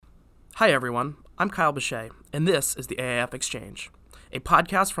Hi everyone, I'm Kyle Bechet, and this is the AAF Exchange, a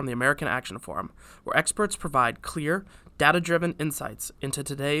podcast from the American Action Forum, where experts provide clear, data-driven insights into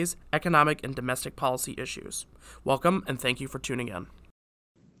today's economic and domestic policy issues. Welcome, and thank you for tuning in.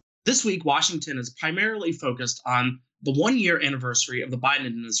 This week, Washington is primarily focused on the one-year anniversary of the Biden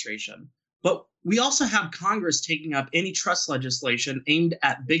administration, but we also have Congress taking up antitrust legislation aimed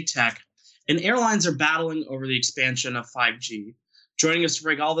at big tech, and airlines are battling over the expansion of 5G. Joining us to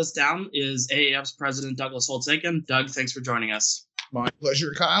break all this down is AAF's President Douglas Holtz-Eakin. Doug, thanks for joining us. My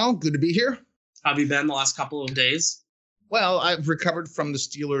pleasure, Kyle. Good to be here. How have you been the last couple of days? Well, I've recovered from the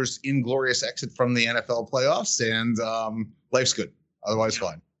Steelers' inglorious exit from the NFL playoffs, and life's good. Otherwise,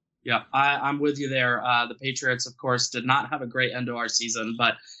 fine. Yeah, I'm with you there. The Patriots, of course, did not have a great end to our season,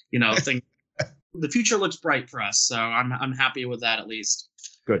 but the future looks bright for us, so I'm happy with that at least.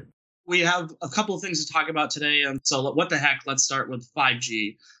 Good. We have a couple of things to talk about today, and so what the heck? Let's start with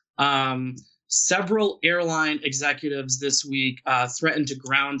 5G. Several airline executives this week threatened to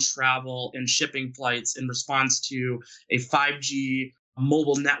ground travel and shipping flights in response to a 5G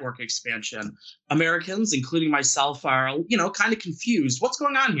mobile network expansion. Americans, including myself, are, kind of confused. What's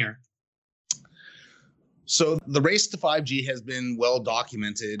going on here? So the race to 5G has been well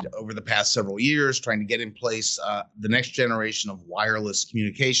documented over the past several years, trying to get in place the next generation of wireless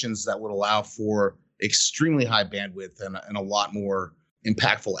communications that would allow for extremely high bandwidth and a lot more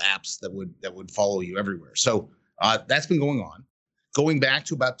impactful apps that would follow you everywhere. So that's been going on. Going back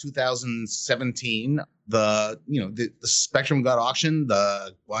to about 2017, the spectrum got auctioned.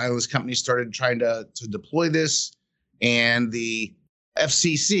 The wireless companies started trying to deploy this, and the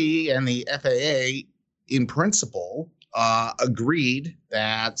FCC and the FAA, in principle, agreed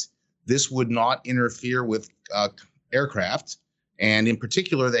that this would not interfere with aircraft. And in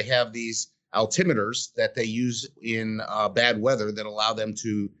particular, they have these altimeters that they use in bad weather that allow them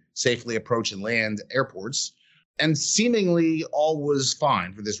to safely approach and land airports. And seemingly all was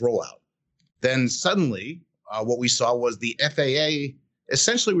fine for this rollout. Then suddenly, what we saw was the FAA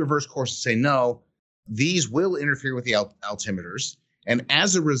essentially reverse course and say, no, these will interfere with the altimeters. And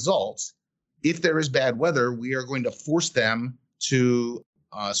as a result, if there is bad weather, we are going to force them to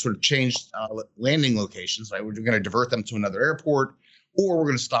sort of change landing locations. Right? We're going to divert them to another airport, or we're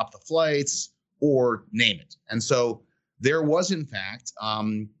going to stop the flights, or name it. And so there was, in fact,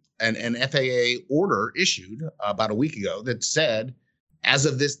 an FAA order issued about a week ago that said, as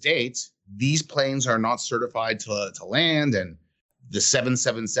of this date, these planes are not certified to land, and the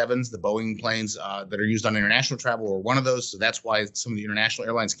 777s, the Boeing planes that are used on international travel, are one of those. So that's why some of the international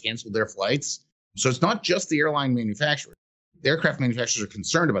airlines canceled their flights. So it's not just the airline manufacturers. The aircraft manufacturers are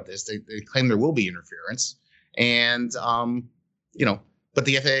concerned about this. They claim there will be interference. And, but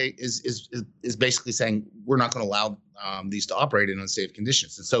the FAA is basically saying we're not going to allow these to operate in unsafe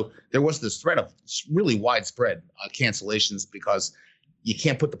conditions. And so there was this threat of really widespread cancellations because you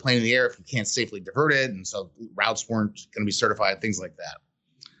can't put the plane in the air if you can't safely divert it. And so routes weren't going to be certified, things like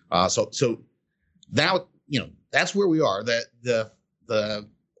that. So now, that's where we are. That the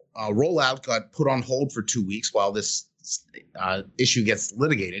rollout got put on hold for 2 weeks while this issue gets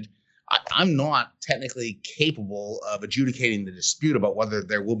litigated. I'm not technically capable of adjudicating the dispute about whether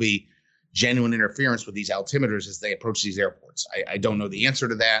there will be genuine interference with these altimeters as they approach these airports. I don't know the answer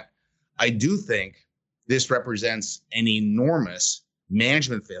to that. I do think this represents an enormous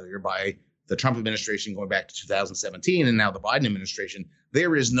management failure by the Trump administration going back to 2017 and now the Biden administration.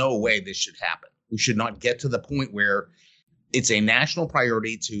 There is no way this should happen. We should not get to the point where it's a national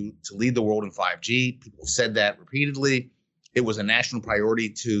priority to lead the world in 5G. People have said that repeatedly. It was a national priority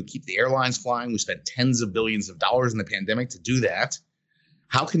to keep the airlines flying. We spent tens of billions of dollars in the pandemic to do that.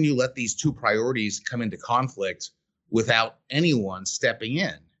 How can you let these two priorities come into conflict without anyone stepping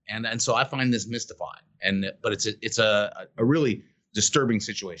in? And so I find this mystifying. But it's a really disturbing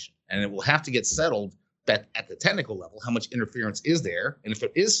situation, and it will have to get settled that at the technical level, how much interference is there? And if there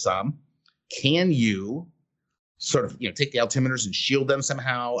is some, can you sort of, take the altimeters and shield them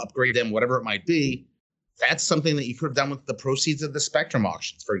somehow, upgrade them, whatever it might be? That's something that you could have done with the proceeds of the spectrum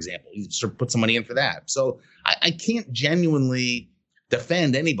auctions, for example. You sort of put some money in for that. So I can't genuinely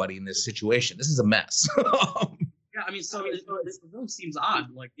defend anybody in this situation. This is a mess. Yeah, so it really seems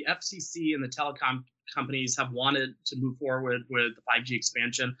odd. Like the FCC and the telecom companies have wanted to move forward with the 5G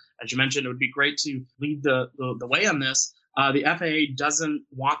expansion. As you mentioned, it would be great to lead the way on this. The FAA doesn't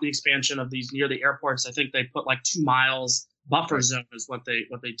want the expansion of these near the airports. I think they put like 2 miles buffer zone is what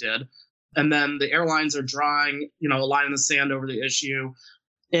they did. And then the airlines are drawing, a line in the sand over the issue.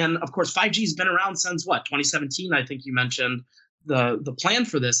 And of course, 5G has been around since 2017, I think you mentioned. The plan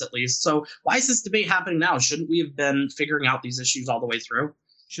for this, at least. So why is this debate happening now? Shouldn't we have been figuring out these issues all the way through?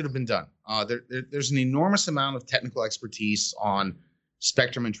 should have been done. There's an enormous amount of technical expertise on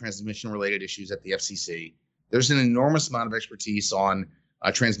spectrum and transmission related issues at the FCC. There's an enormous amount of expertise on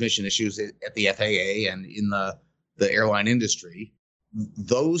transmission issues at the FAA and in the airline industry.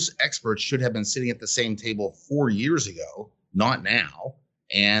 Those experts should have been sitting at the same table 4 years ago, not now.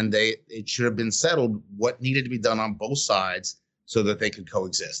 And it should have been settled what needed to be done on both sides so that they could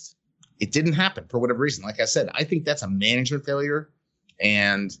coexist. It didn't happen for whatever reason. Like I said, I think that's a management failure.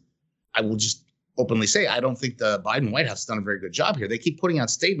 And I will just openly say, I don't think the Biden White House has done a very good job here. They keep putting out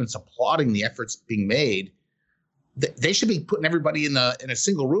statements applauding the efforts being made. They should be putting everybody in a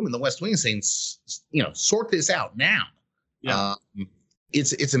single room in the West Wing and saying, sort this out now. Yeah.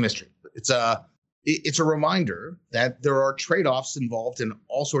 It's a mystery. It's a reminder that there are trade-offs involved in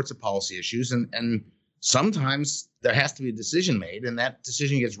all sorts of policy issues, and sometimes there has to be a decision made, and that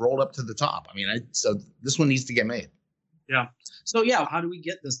decision gets rolled up to the top. So this one needs to get made. Yeah. So how do we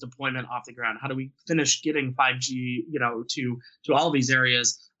get this deployment off the ground? How do we finish getting 5G, to all of these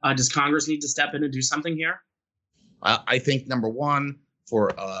areas? Does Congress need to step in and do something here? I think number one, for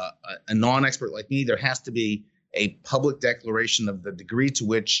a non-expert like me, there has to be a public declaration of the degree to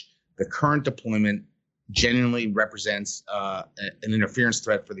which the current deployment genuinely represents an interference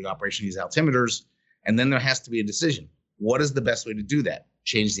threat for the operation of these altimeters. And then there has to be a decision. What is the best way to do that?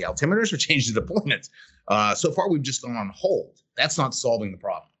 Change the altimeters or change the deployment? So far, we've just gone on hold. That's not solving the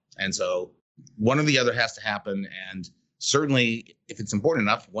problem. And so one or the other has to happen. And certainly, if it's important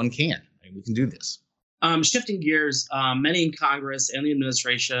enough, one can. We can do this. Shifting gears, many in Congress and the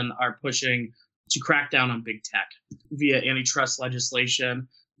administration are pushing to crack down on big tech via antitrust legislation,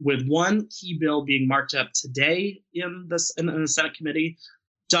 with one key bill being marked up today in the Senate committee.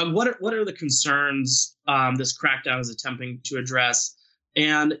 Doug, what are the concerns this crackdown is attempting to address?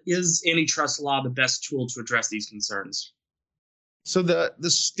 And is antitrust law the best tool to address these concerns? So the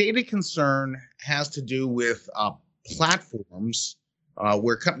stated concern has to do with platforms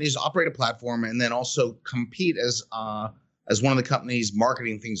where companies operate a platform and then also compete as one of the companies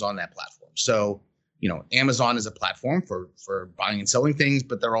marketing things on that platform. So, Amazon is a platform for buying and selling things,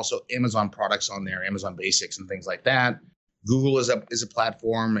 but there are also Amazon products on there, Amazon Basics and things like that. Google is a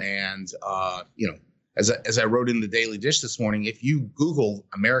platform, and as I wrote in the Daily Dish this morning, if you Google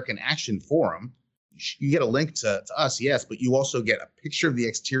American Action Forum, you get a link to us, yes, but you also get a picture of the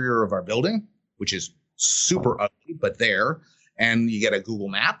exterior of our building, which is super ugly, but there. And you get a Google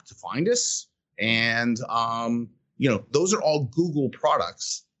map to find us. And, those are all Google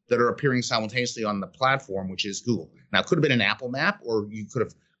products that are appearing simultaneously on the platform, which is Google. Now, it could have been an Apple map, or you could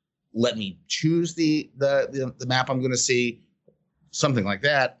have let me choose the map I'm going to see, something like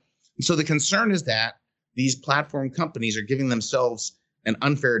that. And so the concern is that these platform companies are giving themselves an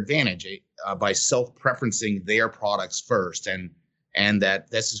unfair advantage by self-preferencing their products first, and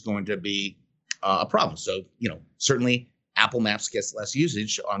that this is going to be a problem. So, certainly Apple Maps gets less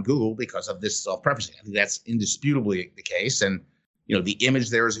usage on Google because of this self-preferencing. I think that's indisputably the case. And, the image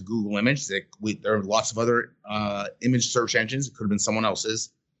there is a Google image. There are lots of other image search engines. It could have been someone else's.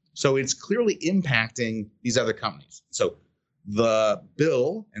 So it's clearly impacting these other companies. So the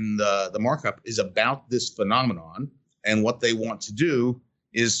bill and the markup is about this phenomenon. And what they want to do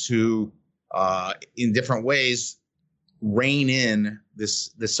is to, in different ways, rein in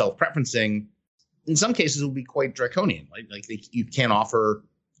this self-preferencing. In some cases, it will be quite draconian. Right? Like you can't offer,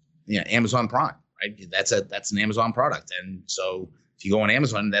 Amazon Prime. Right? That's an Amazon product, and so if you go on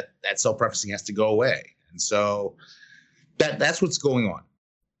Amazon, that self-preferencing has to go away. And so that's what's going on.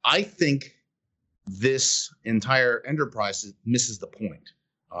 I think this entire enterprise misses the point.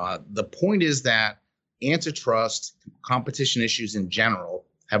 The point is that antitrust, competition issues in general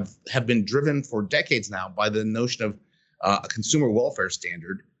have been driven for decades now by the notion of a consumer welfare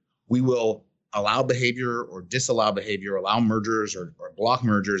standard. We will allow behavior or disallow behavior, allow mergers or block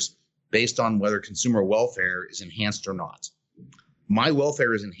mergers based on whether consumer welfare is enhanced or not. My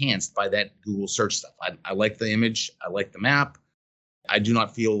welfare is enhanced by that Google search stuff. I like the image. I like the map. I do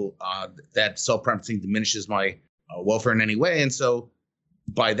not feel that self-preferencing diminishes my welfare in any way. And so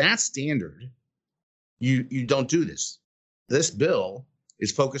by that standard, you don't do this. This bill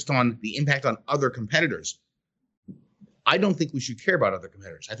is focused on the impact on other competitors. I don't think we should care about other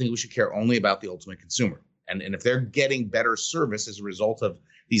competitors. I think we should care only about the ultimate consumer. And if they're getting better service as a result of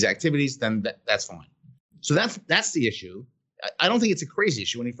these activities, then that's fine. So that's the issue. I don't think it's a crazy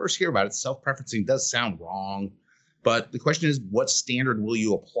issue. When you first hear about it, self-preferencing does sound wrong. But the question is, what standard will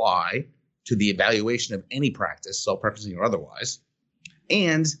you apply to the evaluation of any practice, self-preferencing or otherwise?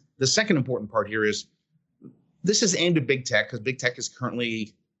 And the second important part here is this is aimed at big tech because big tech is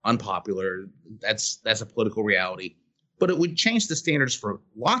currently unpopular. That's a political reality. but it would change the standards for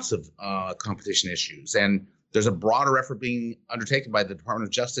lots of competition issues. And there's a broader effort being undertaken by the Department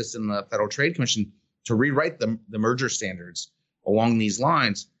of Justice and the Federal Trade Commission to rewrite the merger standards along these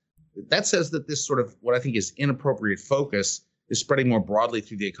lines. That says that this sort of what I think is inappropriate focus is spreading more broadly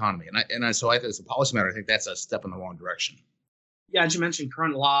through the economy. So I think as a policy matter, I think that's a step in the wrong direction. Yeah, as you mentioned,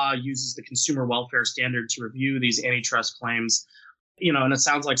 current law uses the consumer welfare standard to review these antitrust claims. And it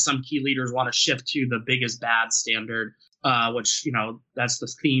sounds like some key leaders want to shift to the big is bad standard, which, that's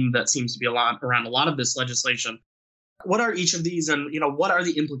the theme that seems to be around a lot of this legislation. What are each of these, and, what are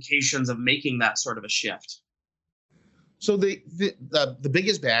the implications of making that sort of a shift? So the big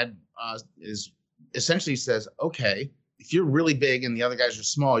is bad is essentially says, okay, if you're really big and the other guys are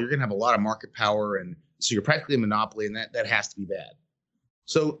small, you're going to have a lot of market power, and so you're practically a monopoly, and that has to be bad.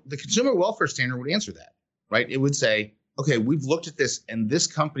 So the consumer welfare standard would answer that, right? It would say, okay, we've looked at this, and this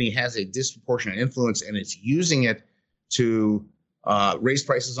company has a disproportionate influence, and it's using it to raise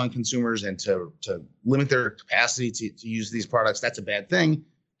prices on consumers and to limit their capacity to use these products. That's a bad thing.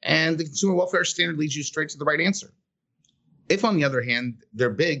 And the consumer welfare standard leads you straight to the right answer. If, on the other hand, they're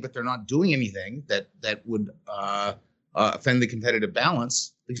big, but they're not doing anything that would offend the competitive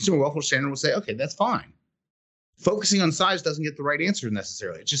balance, the consumer welfare standard will say, okay, that's fine. Focusing on size doesn't get the right answer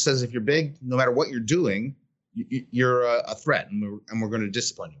necessarily. It just says if you're big, no matter what you're doing, you're a threat, and we're going to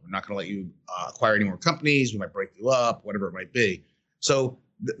discipline you. We're not going to let you acquire any more companies. We might break you up, whatever it might be. So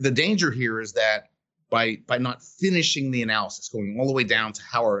the danger here is that by not finishing the analysis, going all the way down to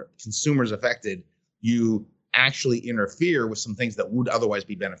how are consumers affected, you actually interfere with some things that would otherwise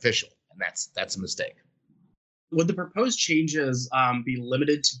be beneficial, and that's a mistake. Would the proposed changes be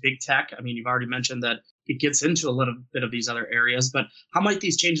limited to big tech? I mean, you've already mentioned that it gets into a little bit of these other areas, but how might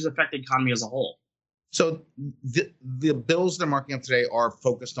these changes affect the economy as a whole? So the bills they're marking up today are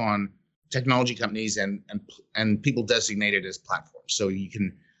focused on technology companies and people designated as platforms. So you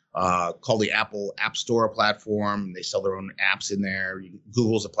can call the Apple App Store a platform. They sell their own apps in there.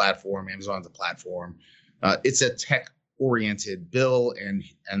 Google's a platform. Amazon's a platform. It's a tech-oriented bill and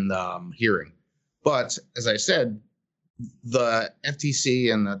hearing. But as I said, the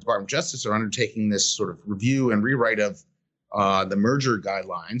FTC and the Department of Justice are undertaking this sort of review and rewrite of the merger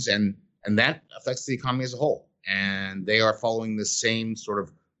guidelines, and that affects the economy as a whole. And they are following the same sort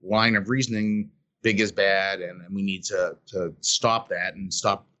of line of reasoning, big is bad, and we need to stop that and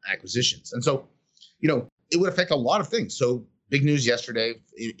stop acquisitions. And so, it would affect a lot of things. So big news yesterday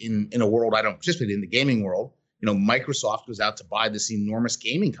in a world I don't participate in, the gaming world. Microsoft was out to buy this enormous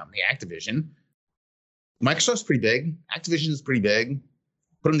gaming company, Activision. Microsoft's pretty big. Activision is pretty big.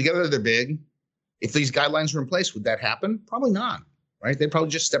 Put them together, they're big. If these guidelines were in place, would that happen? Probably not, right? They'd probably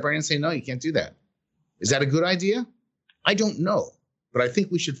just step right in and say, no, you can't do that. Is that a good idea? I don't know. But I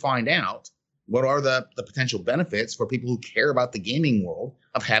think we should find out what are the potential benefits for people who care about the gaming world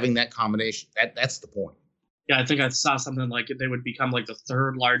of having that combination. That's the point. Yeah, I think I saw something like they would become like the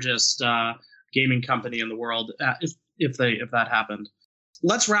third largest gaming company in the world if that happened.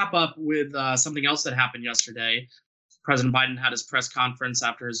 Let's wrap up with something else that happened yesterday. President Biden had his press conference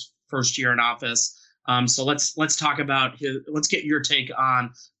after his first year in office. So let's talk about let's get your take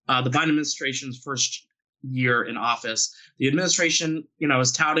on the Biden administration's first year in office. The administration,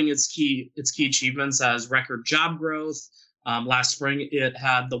 is touting its key achievements as record job growth. Last spring, it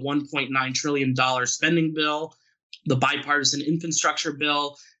had the $1.9 trillion spending bill, the bipartisan infrastructure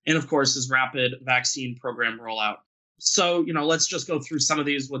bill, and of course, his rapid vaccine program rollout. So, let's just go through some of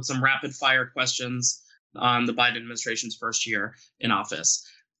these with some rapid fire questions on the Biden administration's first year in office.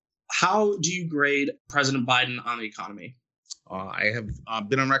 How do you grade President Biden on the economy? I have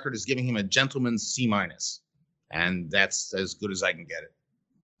been on record as giving him a gentleman's C-, and that's as good as I can get it.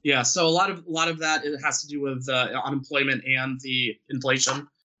 Yeah, so a lot of that it has to do with unemployment and the inflation.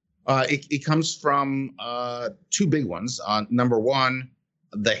 It comes from two big ones. Number one,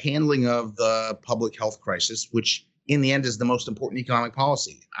 the handling of the public health crisis, which in the end is the most important economic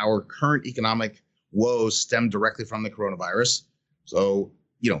policy. Our current economic woes stem directly from the coronavirus. So,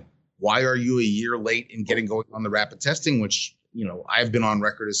 why are you a year late in getting going on the rapid testing, which, I've been on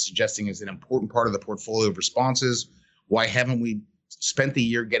record as suggesting is an important part of the portfolio of responses? Why haven't we spent the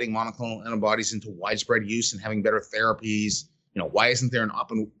year getting monoclonal antibodies into widespread use and having better therapies? Why isn't there an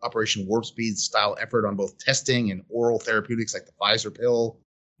Operation Warp Speed style effort on both testing and oral therapeutics like the Pfizer pill?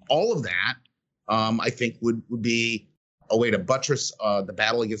 All of that, I think, would be a way to buttress the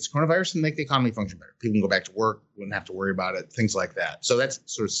battle against coronavirus and make the economy function better. People can go back to work, wouldn't have to worry about it, things like that. So that's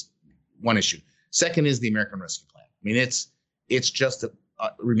sort of one issue. Second is the American Rescue Plan. I mean, it's just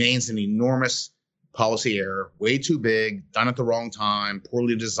remains an enormous policy error, way too big, done at the wrong time,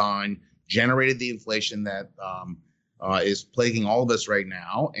 poorly designed, generated the inflation that is plaguing all of us right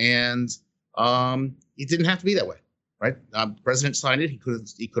now, and it didn't have to be that way, right? The president signed it. He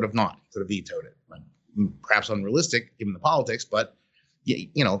could have not. He could have vetoed it. Perhaps unrealistic given the politics, but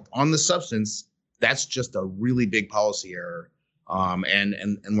on the substance, that's just a really big policy error,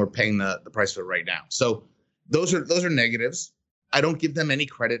 and we're paying the price for it right now. So those are negatives. I don't give them any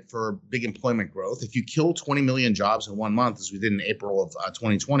credit for big employment growth. If you kill 20 million jobs in 1 month, as we did in April of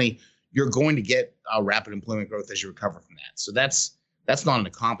 2020, you're going to get rapid employment growth as you recover from that. So that's not an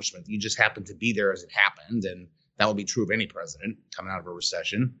accomplishment. You just happen to be there as it happened, and that will be true of any president coming out of a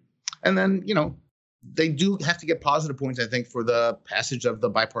recession. And then, they do have to get positive points, I think, for the passage of the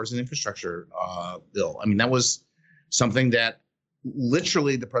bipartisan infrastructure bill. I mean, that was something that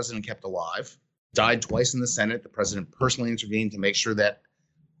literally the president kept alive. Died twice in the Senate. The president personally intervened to make sure that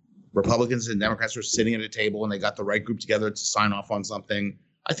Republicans and Democrats were sitting at a table and they got the right group together to sign off on something.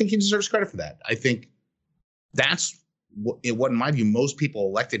 I think he deserves credit for that. I think that's what, in my view, most people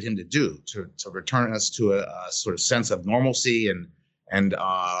elected him to do, to return us to a sort of sense of normalcy and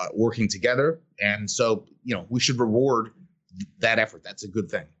working together. And so, we should reward that effort. That's a good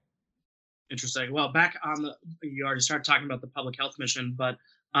thing. Interesting. Well, back on you already started talking about the public health mission, but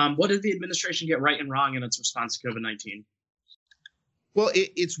what did the administration get right and wrong in its response to COVID-19? Well,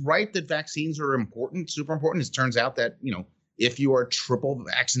 it's right that vaccines are important, super important. It turns out that, if you are triple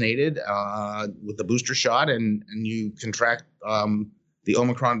vaccinated with the booster shot and you contract the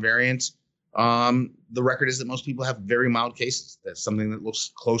Omicron variant, the record is that most people have very mild cases. That's something that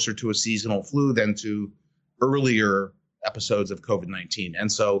looks closer to a seasonal flu than to earlier episodes of COVID-19.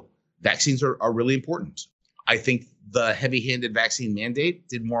 And so vaccines are really important. I think the heavy-handed vaccine mandate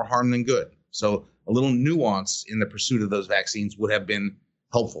did more harm than good. So a little nuance in the pursuit of those vaccines would have been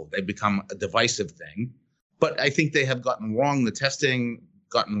helpful. They've become a divisive thing. But I think they have gotten wrong the testing,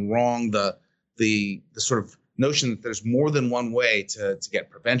 gotten wrong the sort of notion that there's more than one way to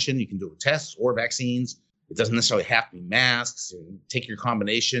get prevention. You can do it with tests or vaccines. It doesn't necessarily have to be masks. Take your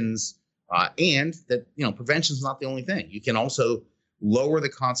combinations, and that prevention is not the only thing. You can also lower the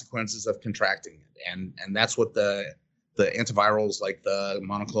consequences of contracting it, and that's what the antivirals like the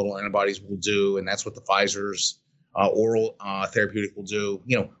monoclonal antibodies will do, and that's what the Pfizer's oral therapeutic will do.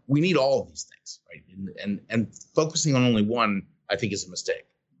 We need all of these things, right? And focusing on only one, I think, is a mistake.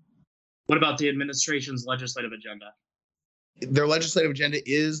 What about the administration's legislative agenda? Their legislative agenda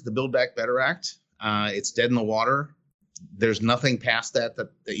is the Build Back Better Act. It's dead in the water. There's nothing past that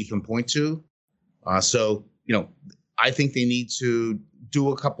you can point to. So, I think they need to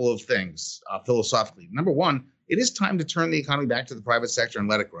do a couple of things philosophically. Number one, it is time to turn the economy back to the private sector and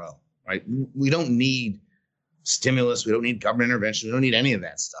let it grow, right? We don't need stimulus. We don't need government intervention. We don't need any of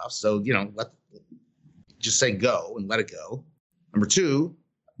that stuff. So, just say go and let it go. Number two,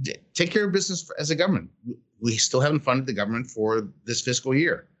 take care of business as a government. We still haven't funded the government for this fiscal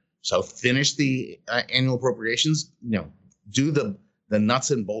year. So finish the annual appropriations, do the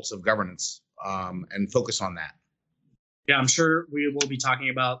nuts and bolts of governance and focus on that. Yeah, I'm sure we will be talking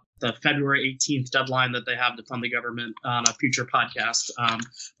about the February 18th deadline that they have to fund the government on a future podcast.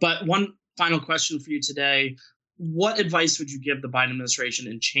 But one final question for you today. What advice would you give the Biden administration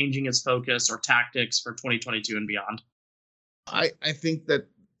in changing its focus or tactics for 2022 and beyond? I think that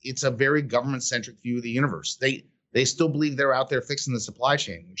it's a very government-centric view of the universe. They still believe they're out there fixing the supply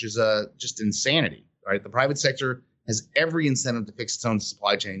chain, which is just insanity, right? The private sector has every incentive to fix its own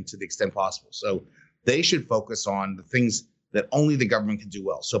supply chain to the extent possible. So they should focus on the things that only the government can do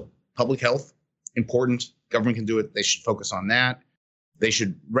well. So public health, important. Government can do it. They should focus on that. They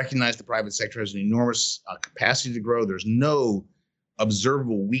should recognize the private sector has an enormous capacity to grow. There's no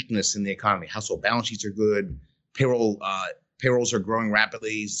observable weakness in the economy. Household balance sheets are good. Payrolls are growing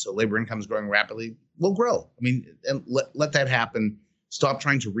rapidly. So labor income is growing rapidly. We'll grow. And let that happen. Stop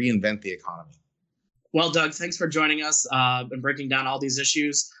trying to reinvent the economy. Well, Doug, thanks for joining us and breaking down all these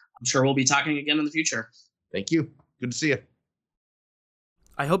issues. I'm sure we'll be talking again in the future. Thank you. Good to see you.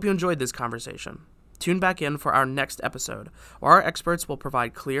 I hope you enjoyed this conversation. Tune back in for our next episode, where our experts will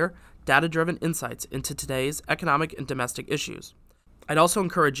provide clear, data-driven insights into today's economic and domestic issues. I'd also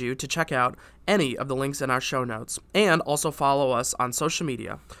encourage you to check out any of the links in our show notes and also follow us on social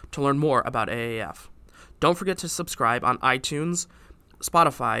media to learn more about AAF. Don't forget to subscribe on iTunes,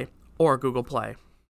 Spotify, or Google Play.